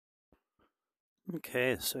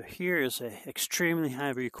Okay, so here is a extremely high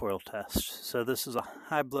recoil test. So this is a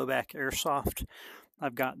high blowback airsoft.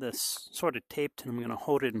 I've got this sort of taped and I'm going to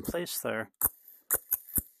hold it in place there.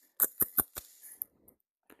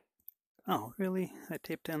 Oh, really? I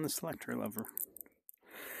taped down the selector lever.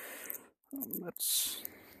 Let's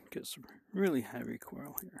get some really high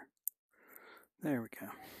recoil here. There we go.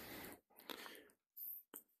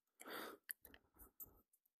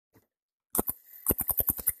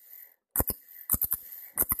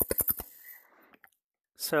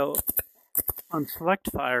 So on select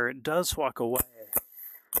fire, it does walk away,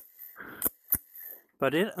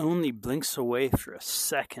 but it only blinks away for a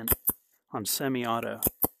second on semi-auto.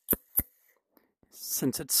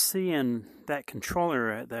 Since it's seeing that controller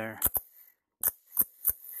right there,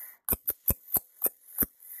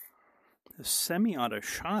 the semi-auto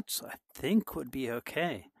shots, I think, would be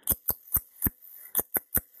okay.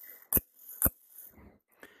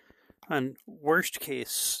 And worst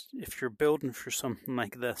case, if you're building for something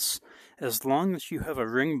like this, as long as you have a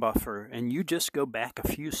ring buffer and you just go back a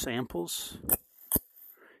few samples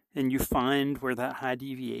and you find where that high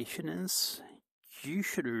deviation is, you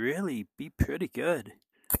should really be pretty good.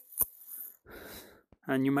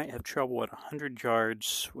 And you might have trouble at 100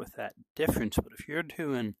 yards with that difference, but if you're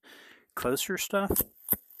doing closer stuff,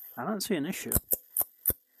 I don't see an issue.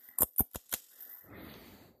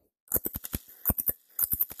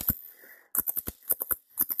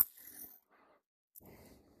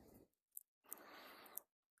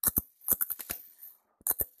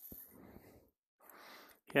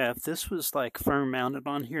 Yeah, if this was like firm mounted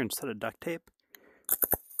on here instead of duct tape,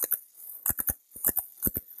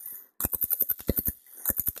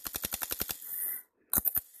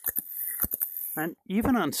 and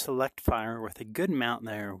even on select fire with a good mount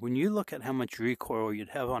there, when you look at how much recoil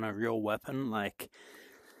you'd have on a real weapon, like,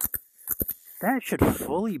 that should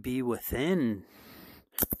fully be within.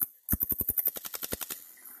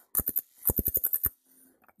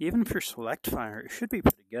 Even for select fire, it should be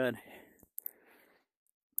pretty good.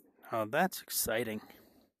 Oh, that's exciting.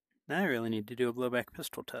 Now I really need to do a blowback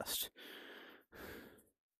pistol test.